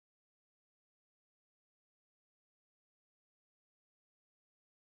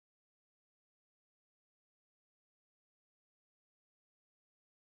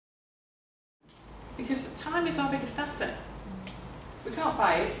Because time is our biggest asset. We can't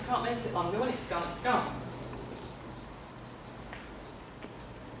buy it, we can't make it longer. When it's gone, it's gone.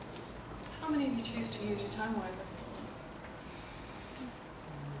 How many of you choose to use your time wisely?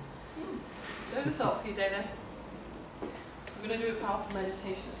 There's a thought for you, Dana. We're going to do a powerful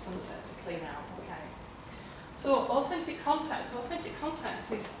meditation at sunset to clean out, okay? So, authentic contact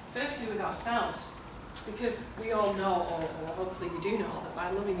is firstly with ourselves, because we all know, or hopefully you do know, that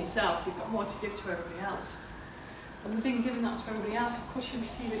by loving yourself, you've got more to give to everybody else. And within giving that to everybody else, of course you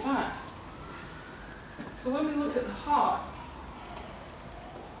receive it back. So when we look at the heart,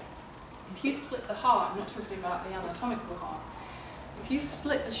 if you split the heart, I'm not talking about the anatomical heart, if you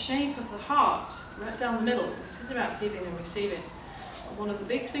split the shape of the heart right down the middle, this is about giving and receiving. One of the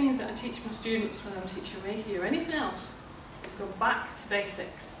big things that I teach my students when I'm teaching Reiki or anything else is go back to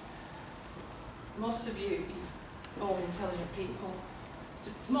basics. Most of you, all intelligent people,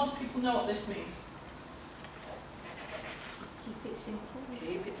 most people know what this means. Keep it simple.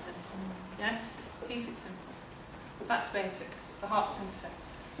 Keep it simple. Yeah? Keep it simple. Back to basics. The heart centre.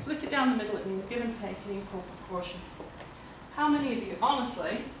 Split it down the middle, it means give and take in equal proportion. How many of you,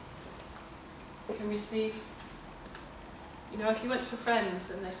 honestly, can receive, you know, if you went to friends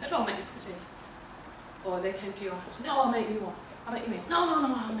and they said, oh, I'll make you pudding, or they came to your house, no, I'll make you one. I'll make you meal. No,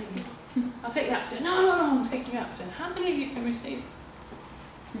 I'll make you one. I'll take you out for dinner. No, I'll take you out for dinner. How many of you can receive?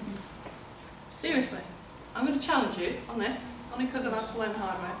 Seriously, I'm going to challenge you on this, only because I've had to learn the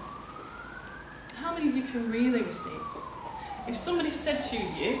hard way. How many of you can really receive? If somebody said to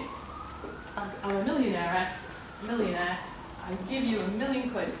you, I'm a millionaire, I give you £1 million,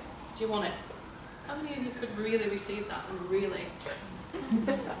 do you want it? How many of you could really receive that and really?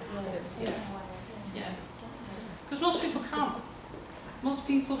 Yeah. Because most people can't. Most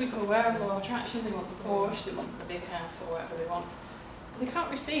people become aware of law of attraction, they want the Porsche, they want the big house or whatever they want. But they can't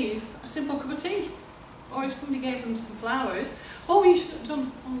receive a simple cup of tea. Or if somebody gave them some flowers, oh, you should have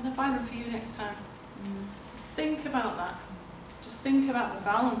done, oh, they'll buy them for you next time. So think about that. Just think about the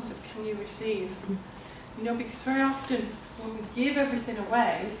balance of can you receive. You know, because very often when we give everything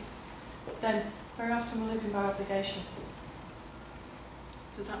away, then very often we're living by obligation.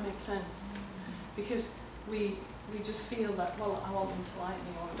 Does that make sense? Because we just feel that, well, I want them to like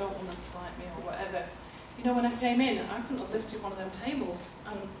me, or I don't want them to like me, or whatever. You know, when I came in, I couldn't have lifted one of them tables,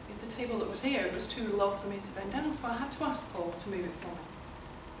 and the table that was here, it was too low for me to bend down, so I had to ask Paul to move it for me.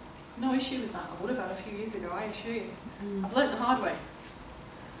 No issue with that. I would have had a few years ago, I assure you. I've learnt the hard way.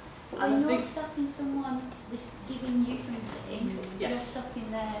 When you're stopping someone giving you something, yes. You're stopping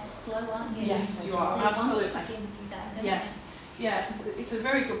their flow, aren't you? Yes, you are, absolutely. Yeah. Yeah, it's a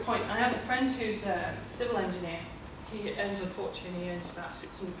very good point. I have a friend who's a civil engineer. He earns a fortune, he earns about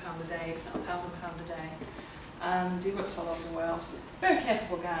 £600 a day, if not £1,000 a day. And he works all over the world. Very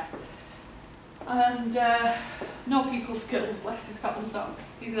capable guy. And no people skills, bless his cotton socks.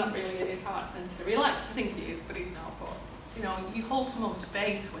 He's not really in his heart centre. He likes to think he is, but he's not. But, you know, you hold someone's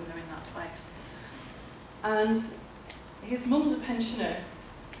space when they're in that place. And his mum's a pensioner,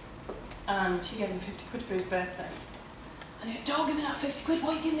 and she gave him 50 quid for his birthday. And he went, don't give me that 50 quid,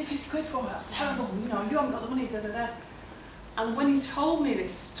 what are you giving me 50 quid for? That's terrible, you know, you haven't got the money, da-da-da. And when he told me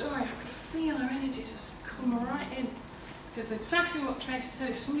this story, I could feel her energy just come right in. Because exactly what Tracy said,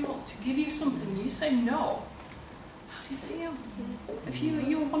 if somebody wants to give you something and you say no, how do you feel? If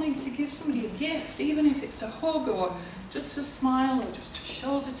you're wanting to give somebody a gift, even if it's a hug or just a smile or just a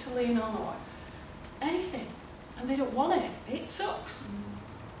shoulder to lean on or anything, and they don't want it, it sucks.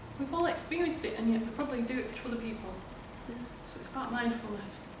 We've all experienced it, and yet we probably do it to other people. So it's about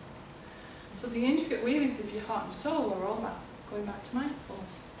mindfulness. So the intricate wheelies of your heart and soul are all about going back to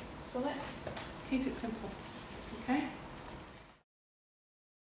mindfulness. So let's keep it simple.